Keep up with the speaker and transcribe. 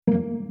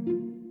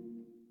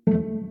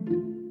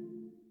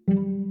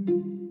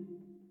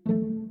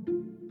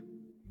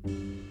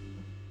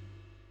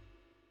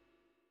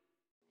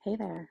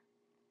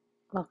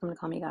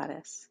Call Me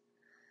Goddess,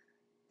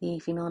 the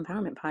female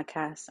empowerment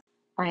podcast.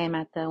 I am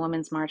at the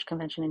Women's March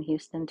Convention in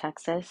Houston,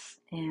 Texas,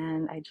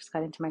 and I just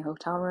got into my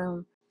hotel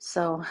room.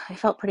 So I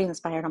felt pretty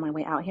inspired on my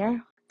way out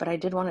here, but I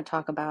did want to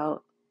talk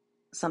about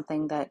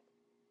something that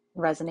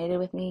resonated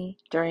with me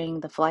during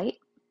the flight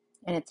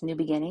and its new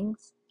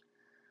beginnings.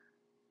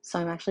 So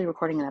I'm actually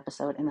recording an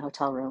episode in the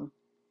hotel room.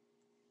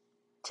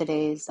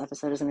 Today's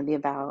episode is going to be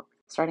about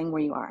starting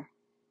where you are.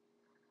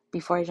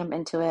 Before I jump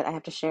into it, I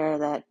have to share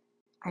that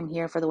I'm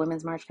here for the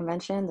Women's March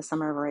Convention, the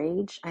Summer of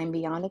Rage. I'm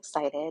beyond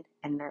excited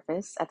and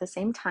nervous at the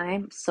same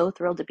time. So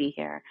thrilled to be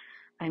here.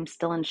 I'm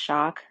still in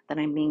shock that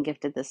I've been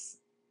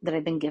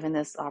given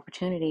this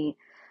opportunity.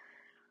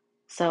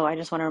 So I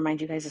just want to remind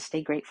you guys to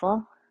stay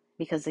grateful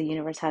because the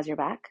universe has your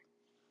back.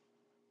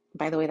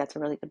 By the way, that's a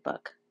really good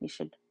book. You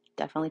should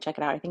definitely check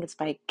it out. I think it's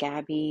by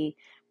Gabby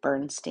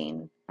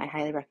Bernstein. I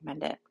highly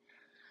recommend it.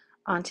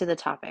 On to the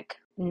topic.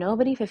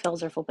 Nobody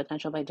fulfills their full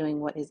potential by doing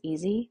what is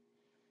easy.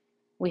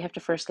 We have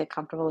to first get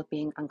comfortable with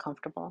being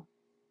uncomfortable.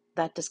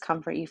 That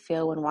discomfort you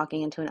feel when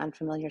walking into an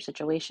unfamiliar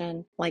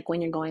situation, like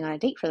when you're going on a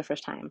date for the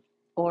first time,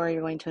 or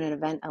you're going to an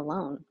event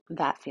alone,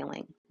 that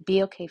feeling.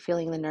 Be okay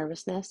feeling the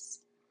nervousness,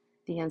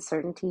 the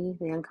uncertainty,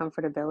 the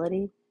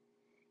uncomfortability.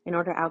 In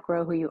order to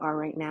outgrow who you are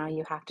right now,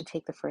 you have to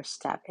take the first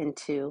step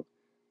into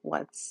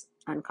what's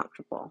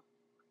uncomfortable.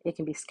 It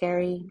can be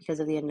scary because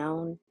of the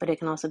unknown, but it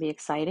can also be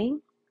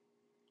exciting.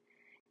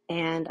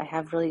 And I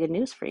have really good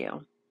news for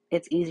you.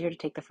 It's easier to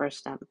take the first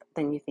step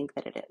than you think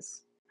that it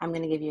is. I'm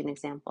going to give you an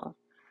example.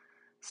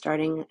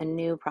 Starting a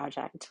new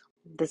project,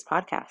 this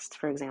podcast,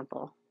 for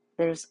example.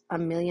 There's a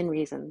million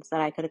reasons that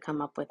I could have come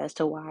up with as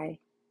to why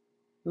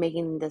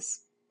making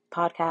this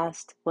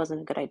podcast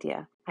wasn't a good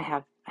idea. I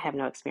have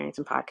no experience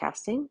in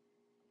podcasting.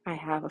 I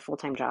have a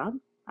full-time job.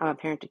 I'm a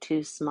parent to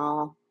two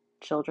small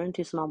children,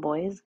 two small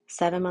boys,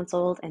 7 months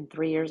old and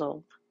 3 years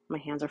old. My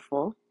hands are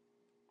full.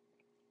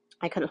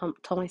 I could have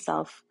told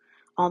myself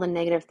all the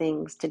negative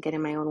things to get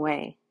in my own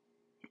way.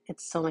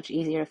 It's so much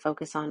easier to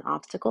focus on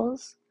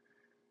obstacles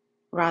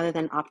rather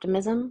than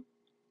optimism.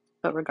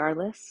 But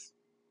regardless,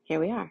 here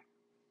we are.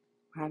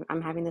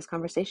 I'm having this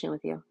conversation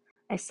with you.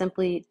 I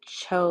simply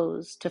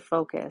chose to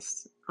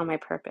focus on my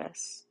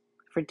purpose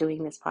for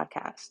doing this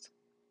podcast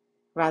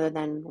rather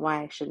than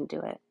why I shouldn't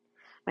do it.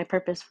 My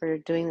purpose for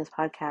doing this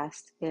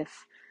podcast,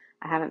 if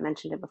I haven't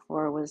mentioned it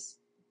before, was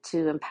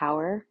to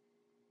empower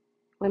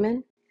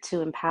women,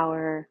 to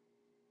empower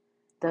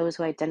those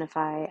who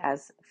identify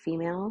as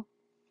female,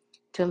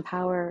 to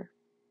empower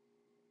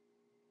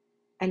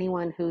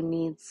anyone who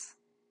needs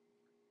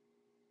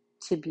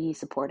to be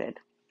supported.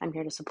 I'm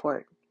here to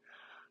support.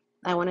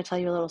 I want to tell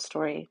you a little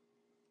story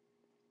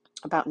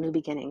about new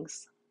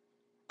beginnings.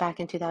 Back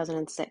in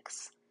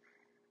 2006,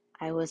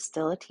 I was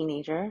still a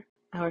teenager.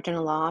 I worked in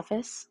a law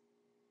office,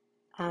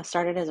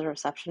 started as a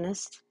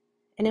receptionist,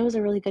 and it was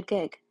a really good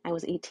gig. I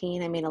was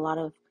 18. I made a lot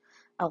of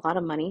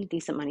money,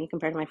 decent money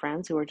compared to my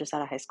friends who were just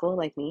out of high school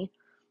like me.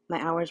 My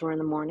hours were in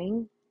the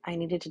morning. I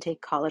needed to take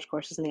college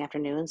courses in the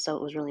afternoon, so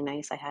it was really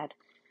nice. I had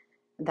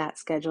that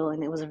schedule,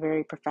 and it was a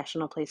very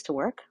professional place to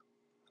work.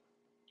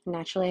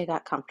 Naturally, I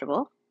got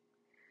comfortable,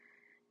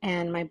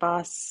 and my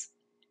boss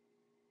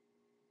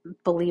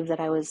believed that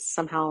I was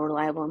somehow a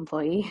reliable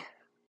employee,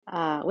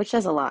 which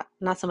says a lot.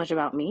 Not so much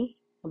about me,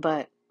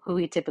 but who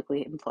he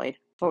typically employed.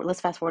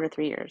 Let's fast forward to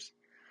 3 years,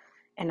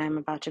 and I'm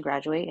about to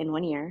graduate in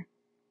 1 year.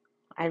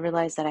 I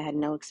realized that I had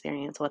no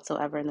experience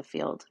whatsoever in the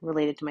field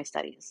related to my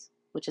studies,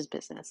 which is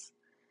business.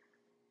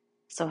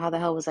 So how the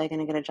hell was I going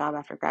to get a job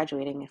after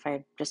graduating if I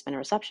had just been a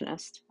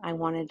receptionist? I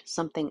wanted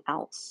something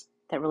else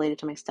that related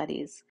to my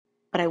studies.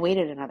 But I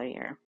waited another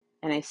year,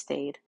 and I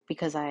stayed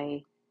because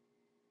I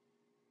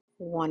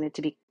wanted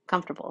to be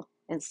comfortable.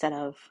 Instead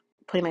of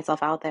putting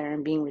myself out there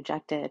and being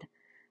rejected,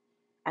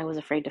 I was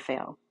afraid to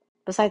fail.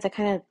 Besides, I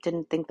kind of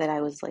didn't think that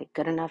I was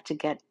good enough to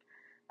get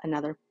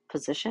another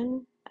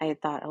position. I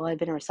thought, oh, I've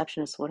been a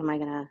receptionist. What am I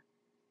gonna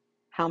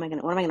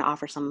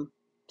offer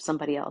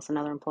somebody else,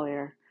 another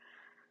employer?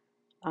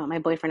 My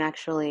boyfriend,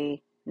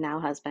 actually, now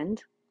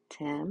husband,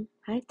 Tim.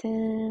 Hi,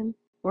 Tim.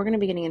 We're gonna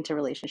be getting into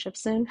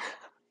relationships soon.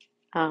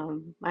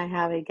 I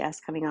have a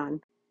guest coming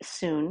on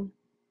soon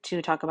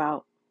to talk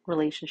about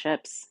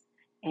relationships.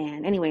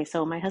 And anyway,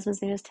 so my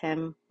husband's name is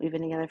Tim. We've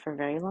been together for a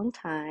very long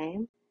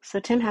time. So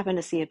Tim happened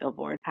to see a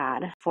billboard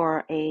ad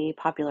for a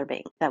popular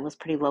bank that was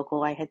pretty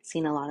local. I had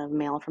seen a lot of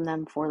mail from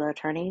them for their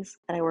attorneys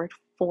that I worked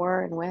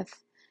for and with.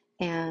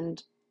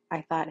 And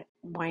I thought,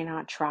 why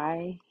not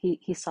try?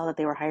 He saw that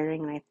they were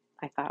hiring, and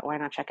I thought, why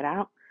not check it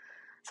out?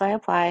 So I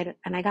applied,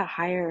 and I got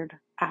hired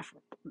after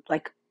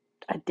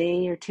a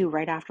day or two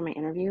right after my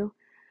interview.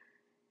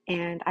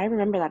 And I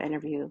remember that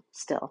interview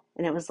still,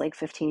 and it was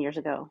 15 years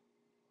ago.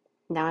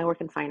 Now I work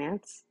in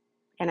finance,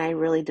 and I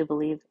really do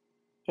believe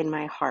in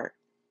my heart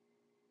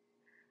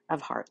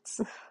of hearts.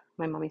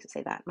 My mom used to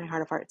say that, my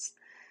heart of hearts,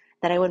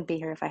 that I wouldn't be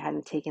here if I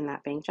hadn't taken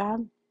that bank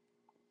job.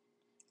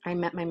 I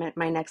met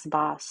my next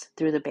boss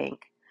through the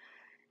bank,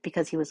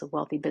 because he was a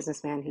wealthy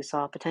businessman who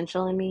saw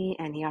potential in me,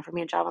 and he offered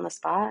me a job on the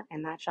spot,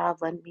 and that job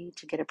led me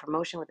to get a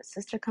promotion with a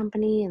sister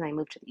company, and I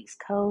moved to the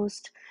East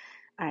Coast.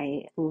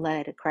 I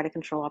led credit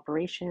control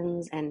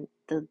operations, and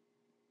the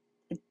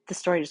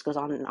story just goes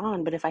on and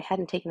on. But if I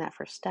hadn't taken that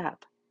first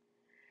step,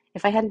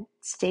 if I hadn't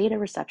stayed a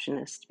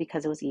receptionist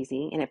because it was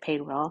easy and it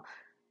paid well,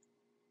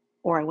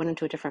 or I went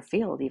into a different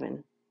field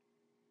even,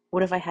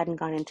 what if I hadn't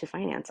gone into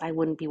finance? I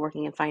wouldn't be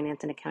working in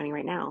finance and accounting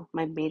right now.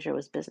 My major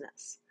was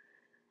business.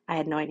 I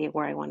had no idea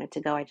where I wanted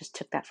to go. I just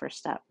took that first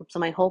step. So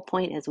my whole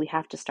point is we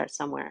have to start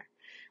somewhere.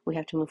 We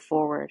have to move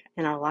forward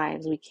in our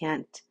lives. We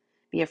can't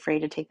be afraid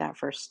to take that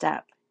first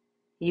step.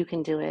 You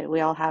can do it.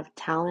 We all have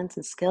talents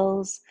and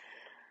skills,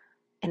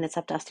 and it's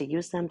up to us to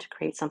use them to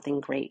create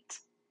something great.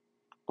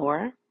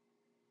 Or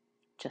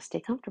just stay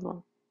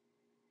comfortable.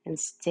 And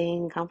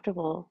staying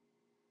comfortable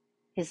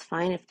is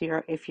fine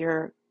if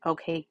you're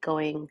okay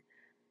going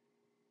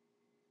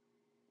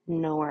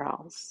nowhere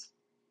else.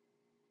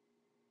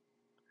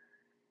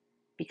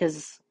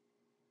 Because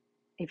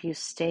if you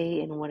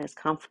stay in what is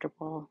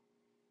comfortable,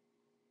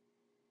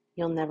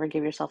 you'll never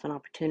give yourself an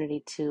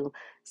opportunity to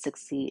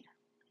succeed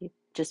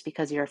just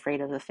because you're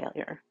afraid of the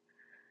failure.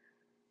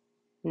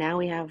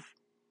 Now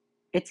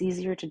it's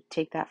easier to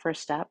take that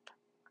first step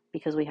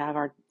because we have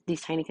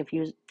these tiny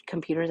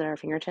computers at our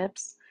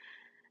fingertips,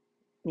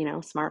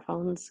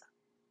 smartphones.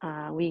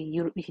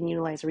 We can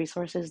utilize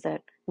resources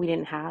that we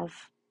didn't have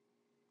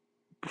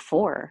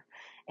before.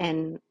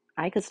 And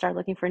I could start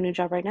looking for a new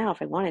job right now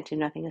if I wanted to.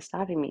 Nothing is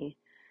stopping me.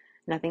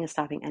 Nothing is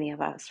stopping any of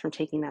us from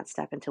taking that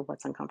step into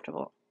what's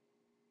uncomfortable.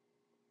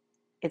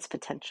 It's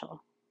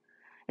potential.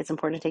 It's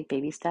important to take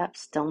baby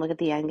steps. Don't look at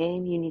the end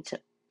game. You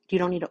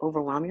don't need to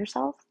overwhelm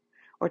yourself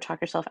or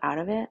talk yourself out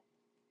of it.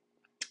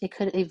 It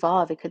could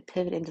evolve. It could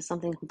pivot into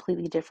something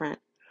completely different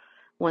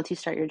once you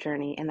start your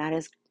journey, and that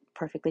is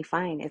perfectly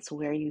fine. It's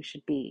where you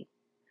should be.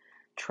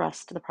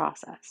 Trust the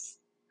process.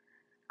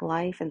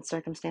 Life and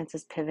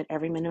circumstances pivot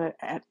every minute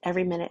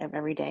of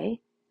every day.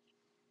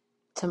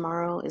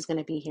 Tomorrow is going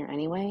to be here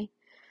anyway.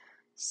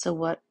 So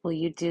what will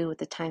you do with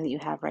the time that you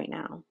have right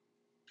now?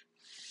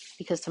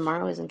 Because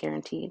tomorrow isn't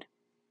guaranteed,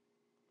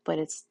 but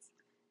it's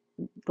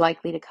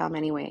likely to come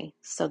anyway.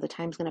 So the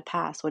time's going to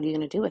pass. What are you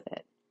going to do with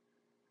it?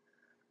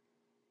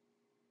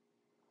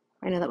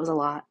 I know that was a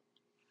lot,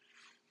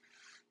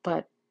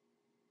 but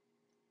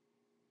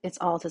it's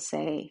all to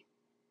say,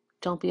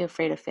 don't be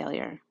afraid of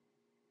failure.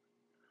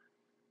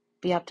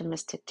 Be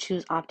optimistic.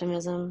 Choose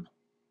optimism.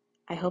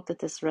 I hope that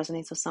this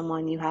resonates with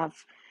someone. You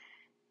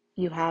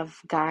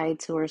have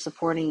guides who are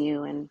supporting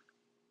you, and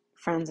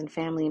friends and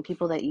family and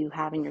people that you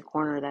have in your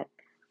corner that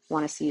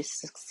want to see you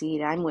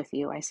succeed. I'm with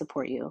you. I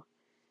support you.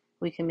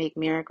 We can make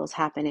miracles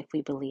happen if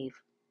we believe.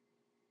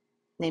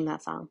 Name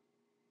that song.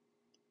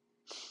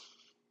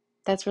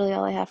 That's really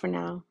all I have for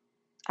now.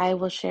 I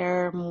will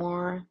share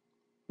more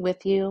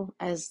with you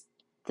as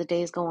the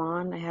days go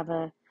on. I have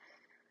a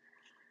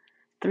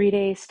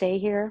 3-day stay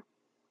here.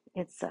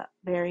 It's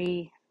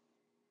very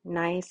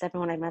nice.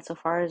 Everyone I've met so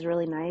far is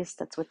really nice.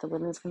 That's with the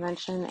Women's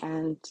Convention.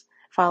 And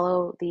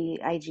follow the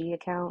IG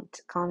account,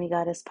 Call Me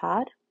Goddess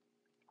Pod.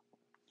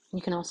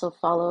 You can also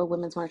follow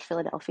Women's March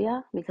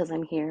Philadelphia because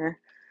I'm here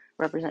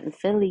representing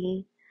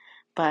Philly.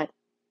 But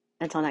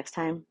until next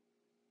time,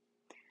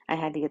 I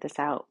had to get this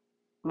out.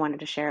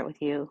 Wanted to share it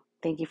with you.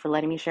 Thank you for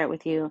letting me share it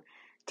with you.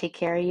 Take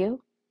care of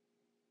you.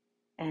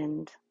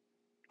 And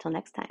until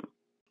next time,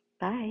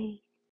 bye.